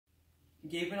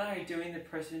Gabe and I are doing the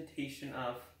presentation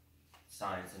of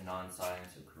science and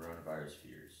non-science of coronavirus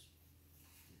fears.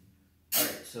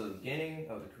 Alright, so the beginning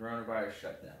of the coronavirus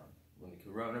shutdown. When the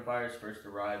coronavirus first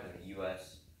arrived in the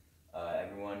U.S.,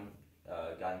 everyone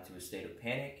got into a state of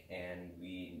panic, and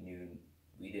we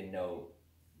didn't know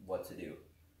what to do.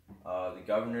 The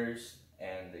governors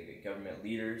and the government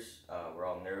leaders were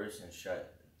all nervous and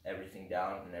shut everything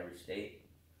down in every state.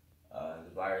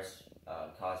 The virus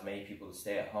caused many people to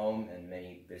stay at home and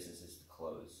many businesses to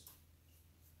close.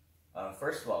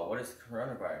 First of all, what is the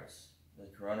coronavirus? The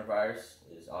coronavirus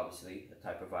is obviously a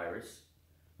type of virus,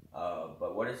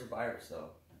 but what is a virus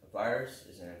though? A virus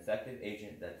is an infective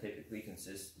agent that typically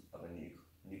consists of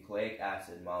a nucleic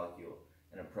acid molecule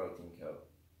and a protein code.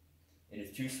 It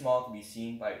is too small to be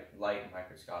seen by light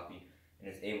microscopy and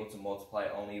is able to multiply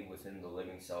only within the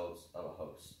living cells of a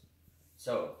host.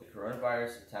 So, the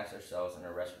coronavirus attacks our cells in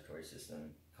our respiratory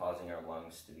system, causing our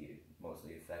lungs to be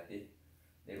mostly affected.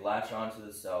 They latch onto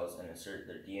the cells and insert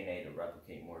their DNA to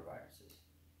replicate more viruses.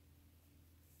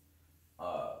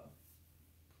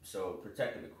 So,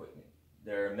 protective equipment.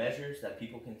 There are measures that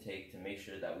people can take to make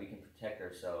sure that we can protect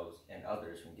ourselves and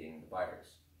others from getting the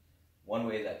virus. One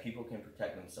way that people can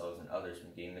protect themselves and others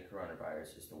from getting the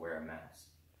coronavirus is to wear a mask.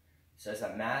 It says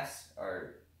that masks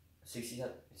are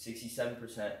 67%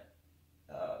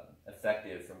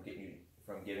 effective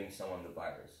from giving someone the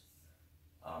virus.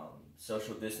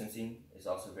 Social distancing is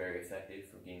also very effective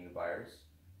for getting the virus.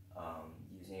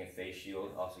 Using a face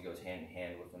shield also goes hand in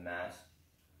hand with a mask.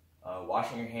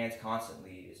 Washing your hands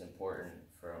constantly is important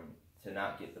to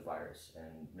not get the virus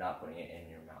and not putting it in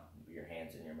your mouth, your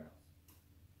hands in your mouth.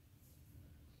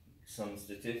 Some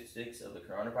statistics of the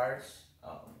coronavirus.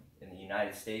 In the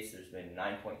United States, there's been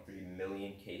 9.3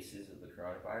 million cases of the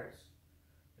coronavirus.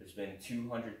 There's been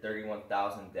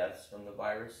 231,000 deaths from the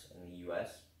virus in the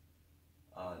U.S.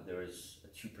 There was a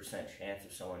 2% chance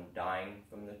of someone dying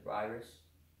from the virus.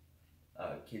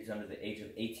 Kids under the age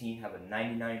of 18 have a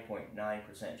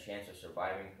 99.9% chance of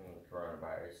surviving from the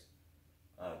coronavirus.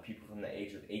 People from the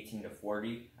age of 18 to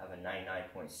 40 have a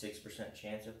 99.6%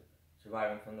 chance of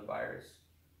surviving from the virus.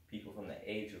 People from the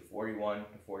age of 41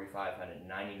 to 45 had a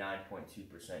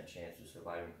 99.2% chance of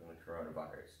surviving from the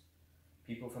coronavirus.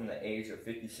 People from the age of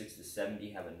 56 to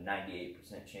 70 have a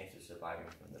 98% chance of surviving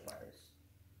from the virus.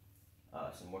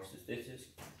 Some more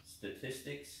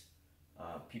statistics.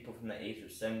 People from the age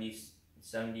of 70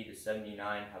 to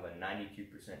 79 have a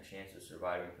 92% chance of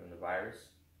surviving from the virus.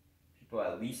 People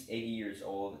at least 80 years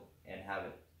old and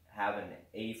have an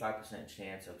 85%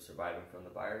 chance of surviving from the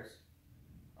virus.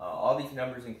 All these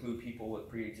numbers include people with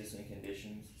pre-existing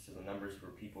conditions, so the numbers for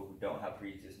people who don't have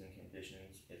pre-existing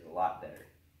conditions is a lot better.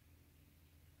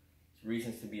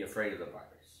 Reasons to be afraid of the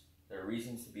virus. There are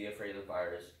reasons to be afraid of the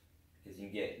virus because you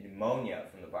can get pneumonia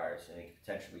from the virus and it can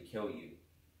potentially kill you.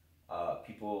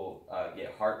 People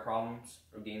get heart problems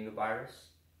from getting the virus,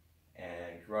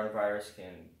 and coronavirus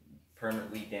can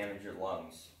permanently damage your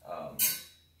lungs.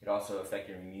 It can also affect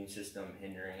your immune system,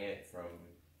 hindering it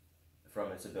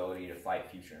from its ability to fight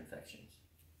future infections.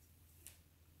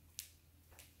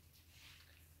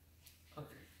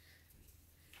 Okay.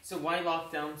 So why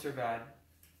lockdowns are bad?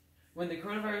 When the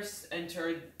coronavirus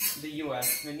entered the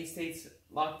U.S., many states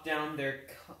locked down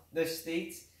their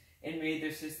states and made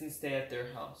their citizens stay at their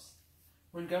house.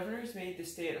 When governors made the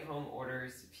stay-at-home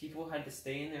orders, people had to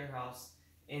stay in their house,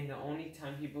 and the only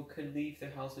time people could leave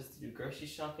their house was to do grocery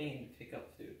shopping and pick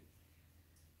up food.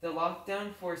 The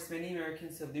lockdown forced many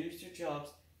Americans to lose their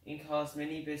jobs and caused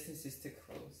many businesses to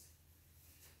close.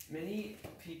 Many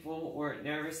people were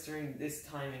nervous during this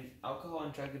time, and alcohol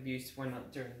and drug abuse went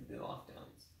up during the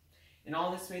lockdowns. And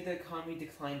all this made the economy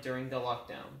decline during the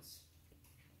lockdowns.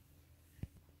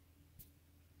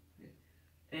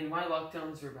 And why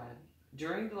lockdowns were bad.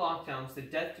 During the lockdowns, the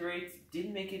death rates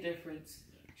didn't make a difference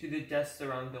to the deaths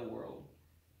around the world.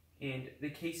 And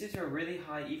the cases were really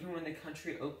high even when the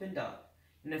country opened up.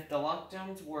 And if the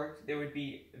lockdowns worked, there would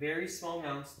be very small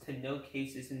amounts to no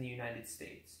cases in the United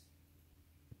States.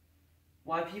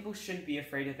 Why people shouldn't be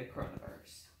afraid of the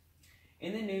coronavirus.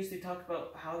 In the news, they talk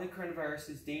about how the coronavirus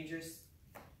is dangerous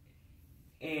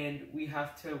and we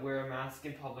have to wear a mask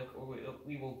in public or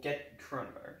we will get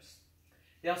coronavirus.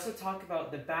 They also talk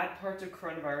about the bad parts of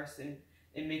coronavirus, and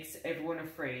it makes everyone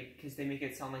afraid because they make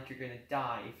it sound like you're going to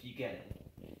die if you get it.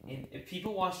 And if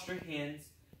people wash their hands,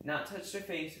 not touch their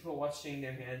face before washing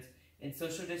their hands, and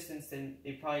social distance, then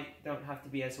they probably don't have to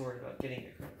be as worried about getting the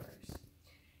coronavirus.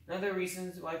 Another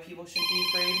reasons why people shouldn't be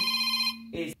afraid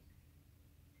is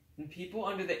people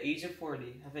under the age of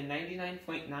 40 have a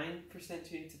 99.9%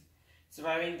 chance of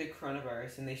surviving the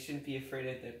coronavirus, and they shouldn't be afraid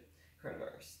of the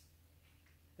coronavirus.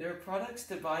 There are products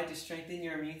to buy to strengthen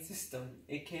your immune system.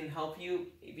 It can help you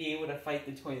be able to fight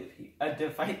the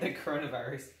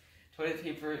coronavirus. Toilet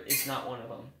paper is not one of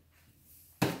them.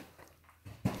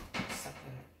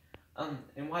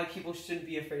 And why people shouldn't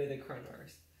be afraid of the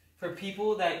coronavirus. For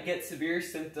people that get severe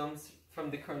symptoms from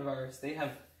the coronavirus, they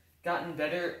have gotten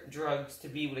better drugs to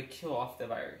be able to kill off the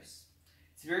virus.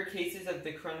 Severe cases of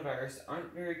the coronavirus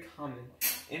aren't very common,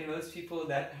 and most people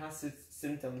that have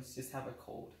symptoms just have a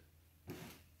cold.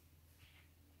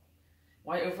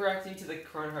 Why overreacting to the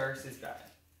coronavirus is bad.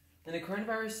 When the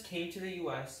coronavirus came to the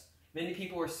U.S., many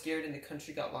people were scared and the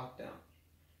country got locked down.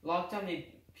 Lockdown made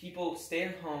people stay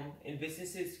at home and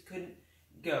businesses couldn't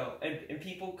go, and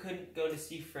people couldn't go to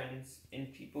see friends,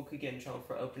 and people could get in trouble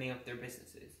for opening up their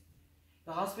businesses.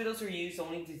 The hospitals were used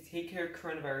only to take care of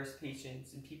coronavirus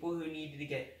patients, and people who needed to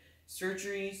get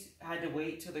surgeries had to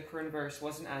wait till the coronavirus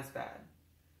wasn't as bad.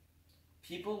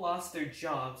 People lost their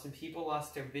jobs and people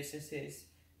lost their businesses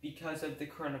because of the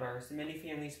coronavirus, and many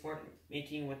families weren't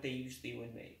making what they usually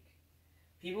would make.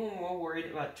 People were more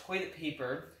worried about toilet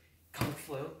paper, kung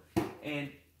flu,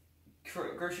 and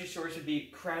grocery stores would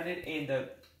be crowded and the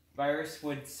virus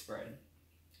would spread.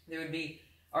 There would be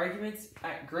arguments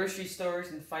at grocery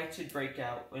stores and fights would break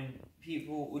out when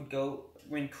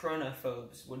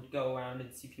coronaphobes would go around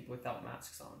and see people without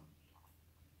masks on.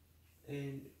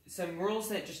 And some rules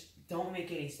that just don't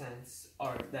make any sense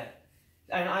are that,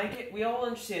 and we all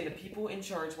understand that people in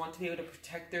charge want to be able to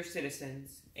protect their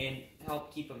citizens and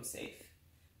help keep them safe.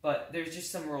 But there's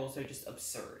just some rules that are just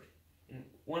absurd. And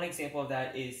one example of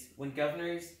that is when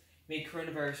governors made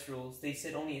coronavirus rules, they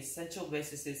said only essential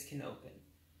businesses can open.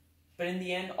 But in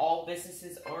the end, all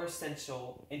businesses are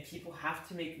essential and people have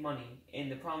to make money.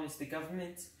 And the problem is the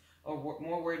governments are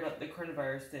more worried about the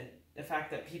coronavirus than the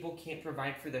fact that people can't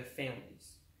provide for their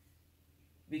families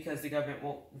because the government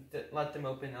won't let them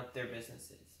open up their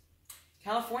businesses.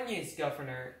 California's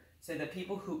governor said that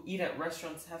people who eat at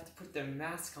restaurants have to put their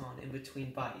mask on in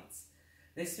between bites.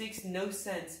 This makes no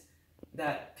sense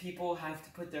that people have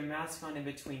to put their mask on in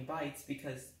between bites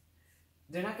because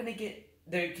they're not going to get,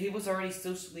 their table's already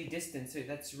socially distanced, so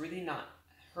that's really not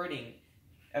hurting,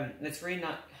 that's really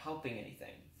not helping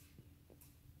anything.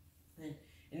 And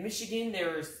in Michigan,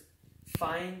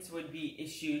 fines would be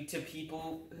issued to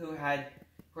people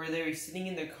where they were sitting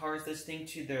in their cars listening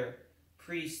to their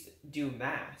priest do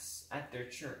mass at their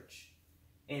church.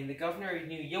 And the governor of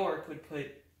New York would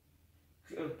put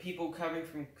people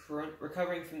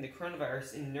recovering from the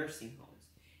coronavirus in nursing homes.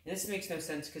 And this makes no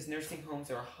sense because nursing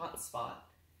homes are a hot spot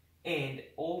and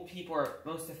old people are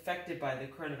most affected by the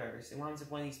coronavirus. And what happens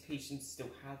if one of these patients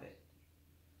still have it?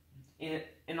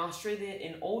 In Australia,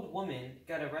 an old woman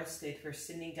got arrested for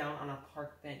sitting down on a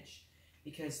park bench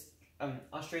because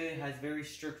Australia has very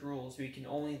strict rules where you can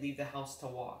only leave the house to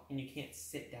walk and you can't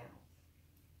sit down.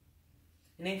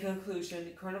 And in conclusion,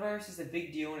 the coronavirus is a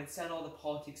big deal and it's sad all the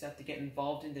politics have to get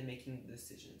involved into making the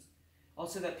decisions.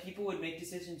 Also that people would make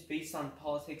decisions based on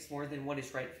politics more than what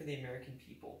is right for the American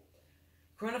people.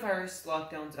 Coronavirus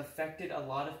lockdowns affected a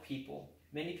lot of people.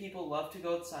 Many people love to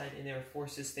go outside and they were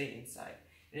forced to stay inside.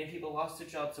 Many people lost their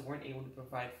jobs and weren't able to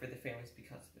provide for their families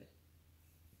because of it.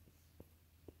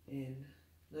 And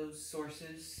those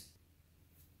sources,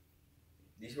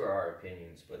 these were our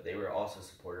opinions, but they were also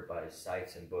supported by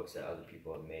sites and books that other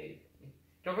people have made.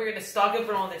 Don't forget to stock up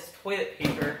on all this toilet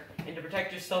paper and to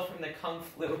protect yourself from the kung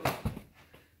flu.